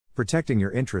Protecting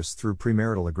your interests through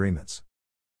premarital agreements.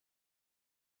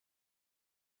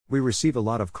 We receive a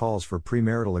lot of calls for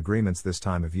premarital agreements this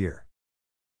time of year.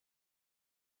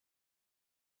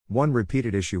 One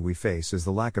repeated issue we face is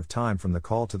the lack of time from the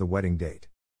call to the wedding date.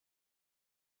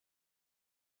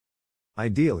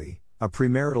 Ideally, a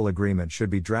premarital agreement should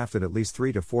be drafted at least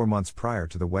 3 to 4 months prior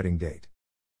to the wedding date.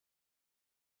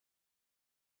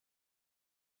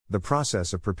 The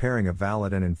process of preparing a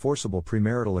valid and enforceable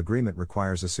premarital agreement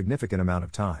requires a significant amount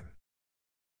of time.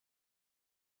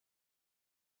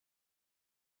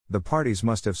 The parties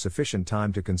must have sufficient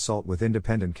time to consult with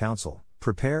independent counsel,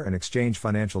 prepare and exchange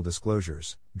financial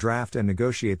disclosures, draft and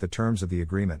negotiate the terms of the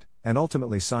agreement, and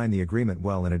ultimately sign the agreement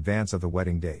well in advance of the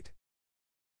wedding date.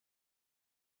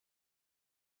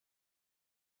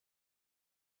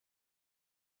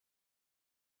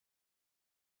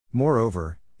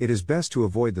 Moreover, it is best to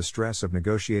avoid the stress of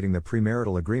negotiating the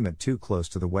premarital agreement too close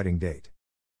to the wedding date.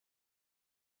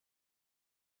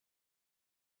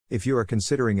 If you are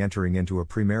considering entering into a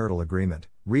premarital agreement,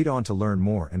 read on to learn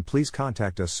more and please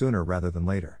contact us sooner rather than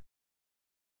later.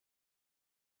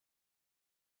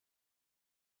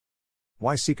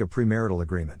 Why seek a premarital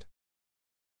agreement?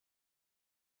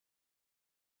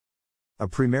 A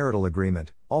premarital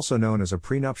agreement, also known as a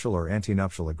prenuptial or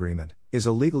antenuptial agreement, is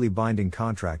a legally binding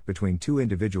contract between two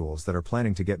individuals that are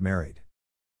planning to get married.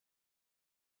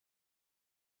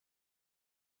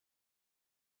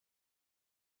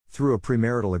 Through a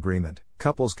premarital agreement,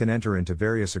 couples can enter into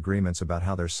various agreements about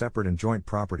how their separate and joint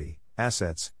property,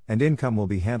 assets, and income will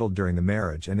be handled during the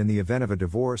marriage and in the event of a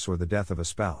divorce or the death of a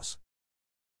spouse.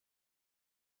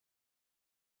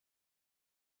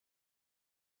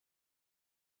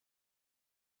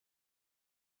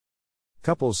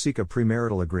 Couples seek a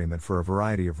premarital agreement for a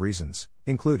variety of reasons,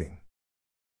 including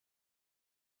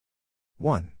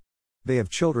 1. They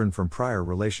have children from prior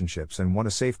relationships and want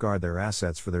to safeguard their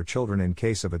assets for their children in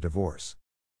case of a divorce.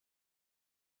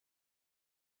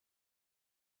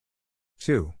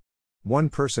 2. One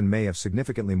person may have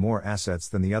significantly more assets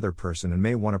than the other person and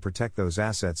may want to protect those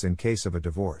assets in case of a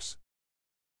divorce.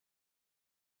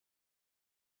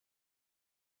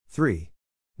 3.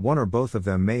 One or both of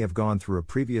them may have gone through a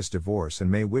previous divorce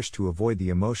and may wish to avoid the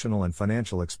emotional and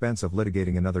financial expense of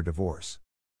litigating another divorce.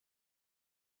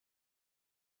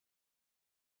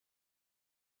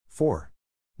 4.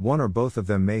 One or both of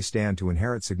them may stand to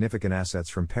inherit significant assets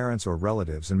from parents or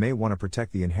relatives and may want to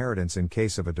protect the inheritance in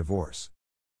case of a divorce.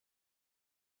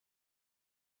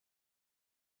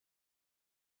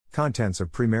 Contents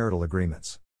of premarital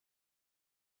agreements.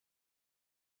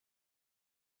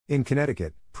 In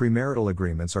Connecticut, premarital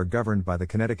agreements are governed by the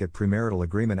Connecticut Premarital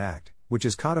Agreement Act, which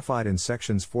is codified in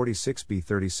sections 46B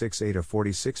 36A to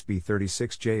 46B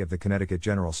 36J of the Connecticut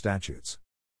General Statutes.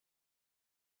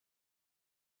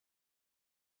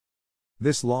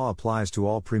 This law applies to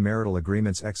all premarital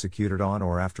agreements executed on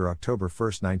or after October 1,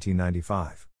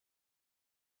 1995.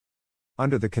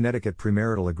 Under the Connecticut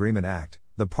Premarital Agreement Act,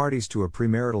 the parties to a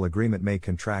premarital agreement may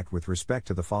contract with respect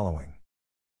to the following.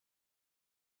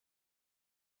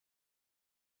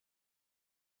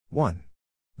 1.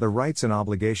 The rights and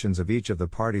obligations of each of the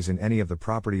parties in any of the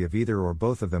property of either or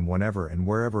both of them whenever and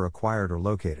wherever acquired or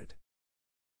located.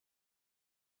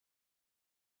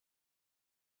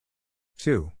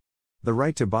 2. The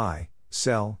right to buy,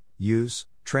 sell, use,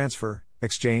 transfer,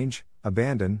 exchange,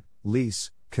 abandon,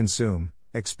 lease, consume,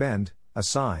 expend,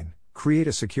 assign, create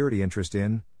a security interest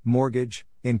in, mortgage,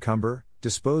 encumber,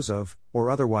 dispose of, or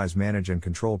otherwise manage and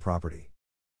control property.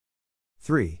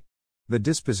 3. The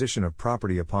disposition of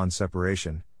property upon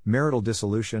separation, marital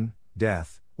dissolution,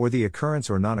 death, or the occurrence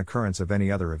or non-occurrence of any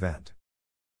other event.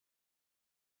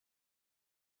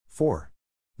 4.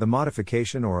 The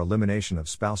modification or elimination of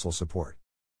spousal support.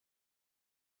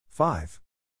 5.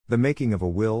 The making of a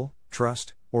will,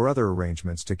 trust, or other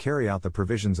arrangements to carry out the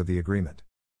provisions of the agreement.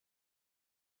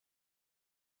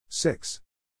 6.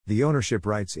 The ownership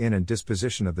rights in and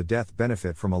disposition of the death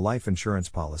benefit from a life insurance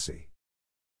policy.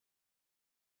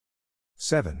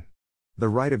 7. The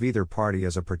right of either party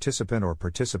as a participant or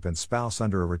participant's spouse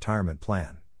under a retirement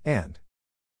plan, and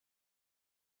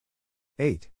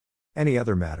 8. Any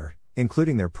other matter,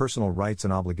 including their personal rights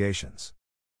and obligations.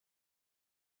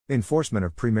 Enforcement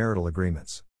of premarital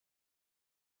agreements.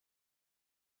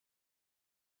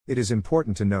 It is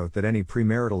important to note that any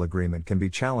premarital agreement can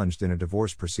be challenged in a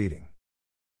divorce proceeding.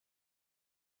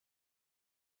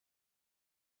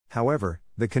 However,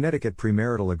 the Connecticut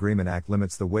Premarital Agreement Act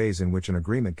limits the ways in which an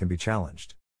agreement can be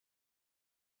challenged.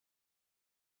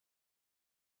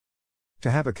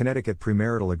 To have a Connecticut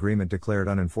premarital agreement declared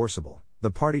unenforceable,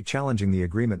 the party challenging the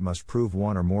agreement must prove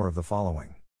one or more of the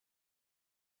following.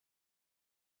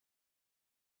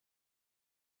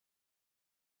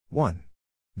 1.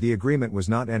 The agreement was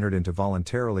not entered into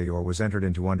voluntarily or was entered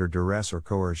into under duress or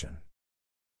coercion.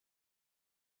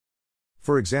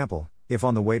 For example, if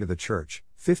on the way to the church,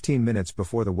 15 minutes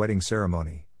before the wedding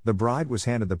ceremony, the bride was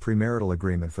handed the premarital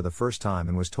agreement for the first time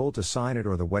and was told to sign it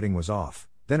or the wedding was off,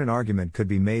 then an argument could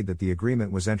be made that the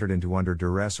agreement was entered into under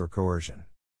duress or coercion.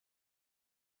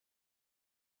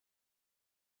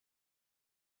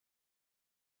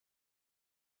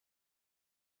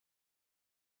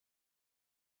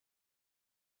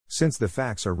 Since the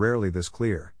facts are rarely this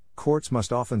clear, courts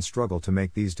must often struggle to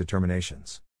make these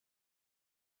determinations.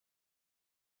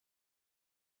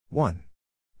 1.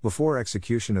 Before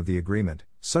execution of the agreement,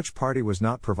 such party was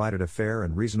not provided a fair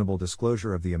and reasonable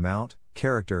disclosure of the amount,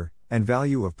 character, and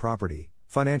value of property,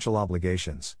 financial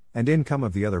obligations, and income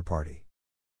of the other party.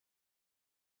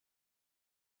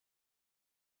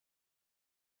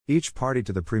 Each party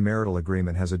to the premarital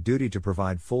agreement has a duty to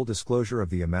provide full disclosure of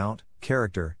the amount,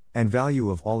 character, and value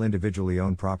of all individually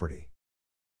owned property.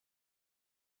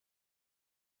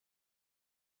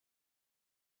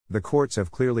 The courts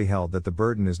have clearly held that the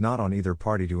burden is not on either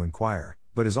party to inquire,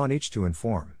 but is on each to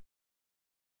inform.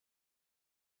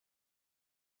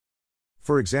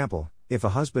 For example, if a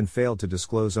husband failed to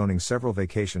disclose owning several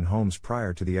vacation homes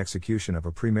prior to the execution of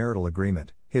a premarital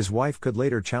agreement, his wife could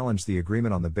later challenge the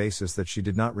agreement on the basis that she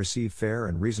did not receive fair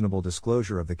and reasonable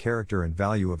disclosure of the character and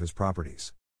value of his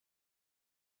properties.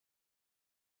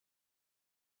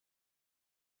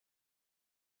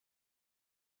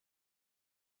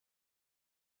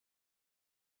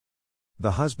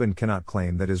 The husband cannot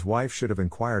claim that his wife should have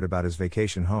inquired about his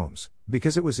vacation homes,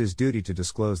 because it was his duty to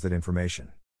disclose that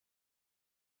information.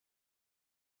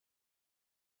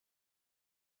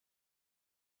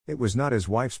 It was not his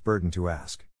wife's burden to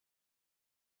ask.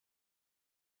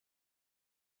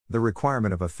 The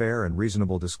requirement of a fair and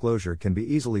reasonable disclosure can be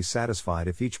easily satisfied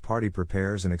if each party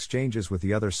prepares and exchanges with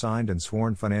the other signed and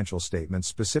sworn financial statements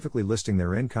specifically listing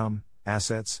their income,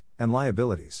 assets, and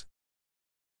liabilities.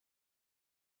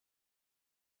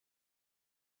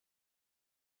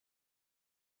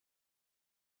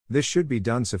 This should be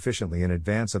done sufficiently in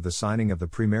advance of the signing of the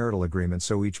premarital agreement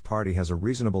so each party has a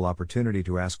reasonable opportunity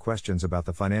to ask questions about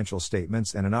the financial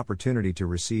statements and an opportunity to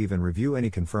receive and review any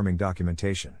confirming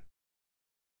documentation.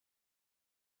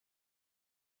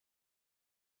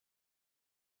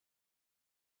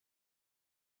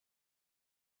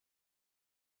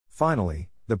 Finally,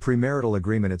 the premarital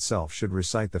agreement itself should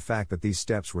recite the fact that these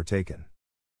steps were taken.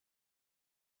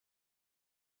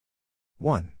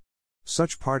 1.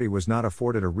 Such party was not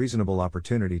afforded a reasonable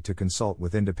opportunity to consult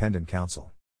with independent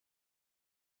counsel.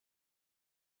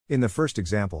 In the first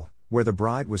example, where the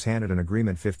bride was handed an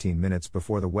agreement 15 minutes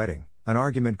before the wedding, an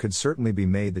argument could certainly be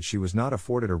made that she was not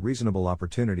afforded a reasonable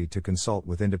opportunity to consult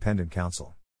with independent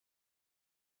counsel.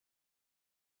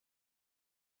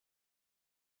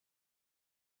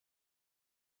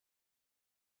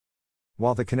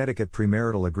 While the Connecticut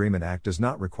Premarital Agreement Act does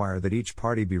not require that each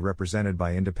party be represented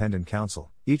by independent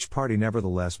counsel, each party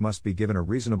nevertheless must be given a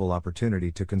reasonable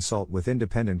opportunity to consult with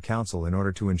independent counsel in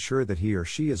order to ensure that he or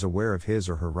she is aware of his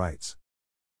or her rights.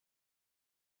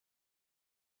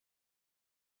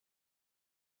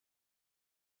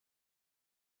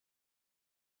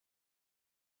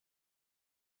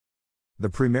 The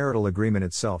premarital agreement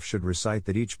itself should recite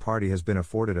that each party has been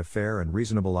afforded a fair and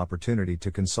reasonable opportunity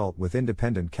to consult with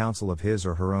independent counsel of his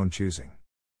or her own choosing.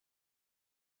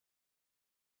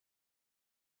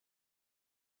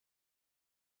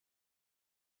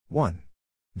 (1)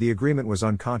 The agreement was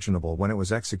unconscionable when it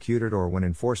was executed or when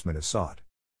enforcement is sought.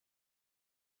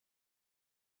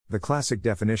 The classic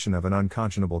definition of an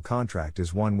unconscionable contract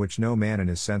is one which no man in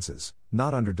his senses,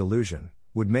 not under delusion,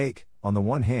 would make, on the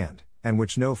one hand, and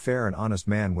which no fair and honest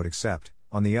man would accept,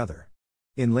 on the other.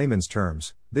 In layman's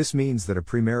terms, this means that a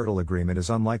premarital agreement is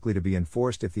unlikely to be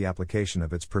enforced if the application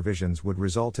of its provisions would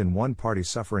result in one party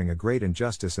suffering a great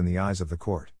injustice in the eyes of the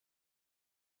court.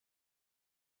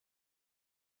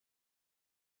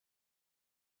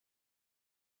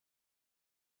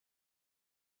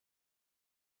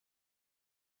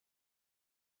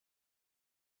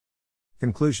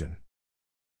 Conclusion.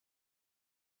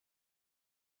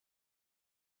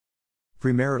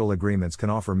 Premarital agreements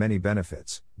can offer many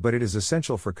benefits, but it is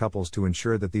essential for couples to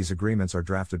ensure that these agreements are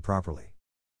drafted properly.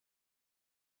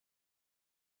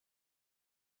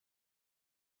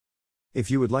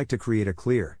 If you would like to create a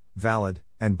clear, valid,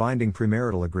 and binding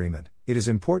premarital agreement, it is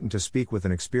important to speak with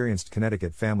an experienced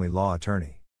Connecticut family law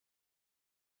attorney.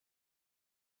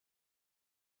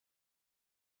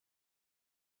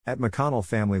 At McConnell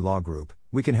Family Law Group,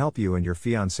 we can help you and your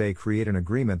fiancé create an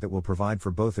agreement that will provide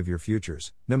for both of your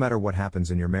futures, no matter what happens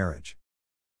in your marriage.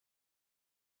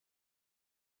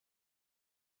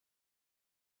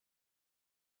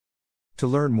 To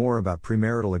learn more about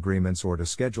premarital agreements or to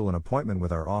schedule an appointment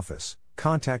with our office,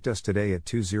 contact us today at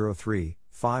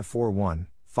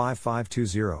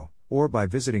 203-541-5520 or by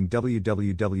visiting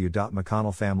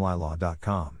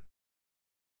www.mcconnellfamilylaw.com.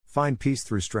 Find peace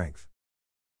through strength.